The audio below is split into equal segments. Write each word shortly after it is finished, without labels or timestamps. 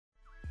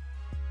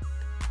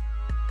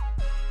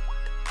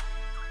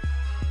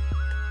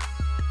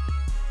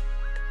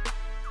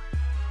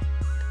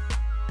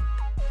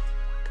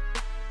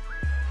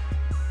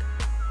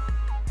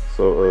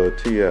So,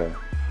 T.I.,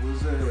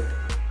 What's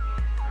that?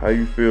 how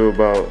you feel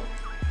about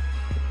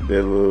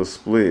that little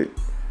split,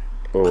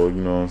 or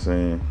you know what I'm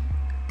saying,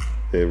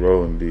 that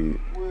Rolling did?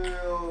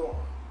 Well,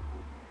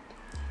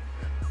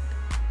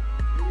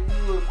 you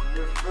was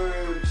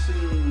referring to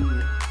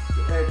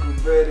the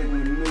acrobatic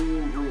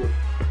maneuver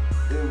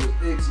that was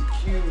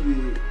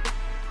executed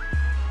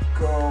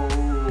called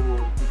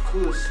the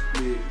Kush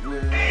split,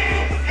 where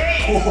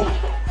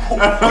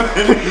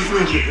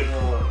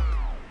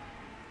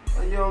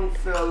a young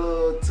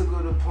fella took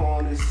it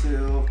upon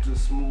himself to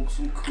smoke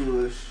some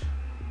Kush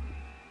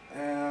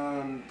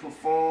and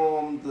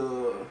perform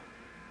the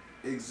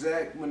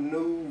exact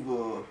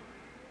maneuver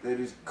that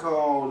is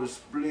called a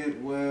split,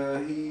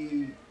 where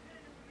he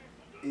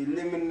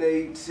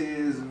eliminates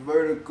his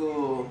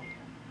vertical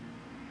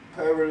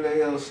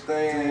parallel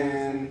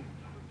stand,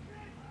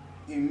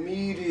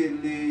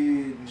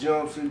 immediately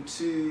jumps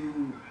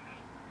into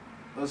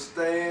a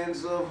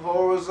stance of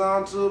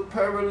horizontal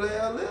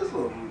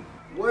parallelism.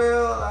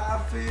 Well, I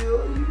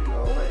feel,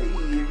 hey,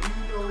 if you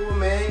know a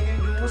man can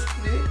do a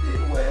split,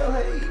 then well,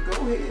 hey, go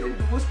ahead and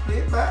do a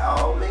split by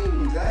all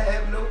means. I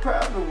have no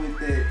problem with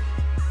that.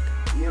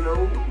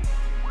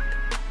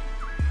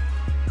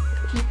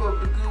 Keep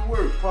up the good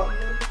work,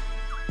 partner.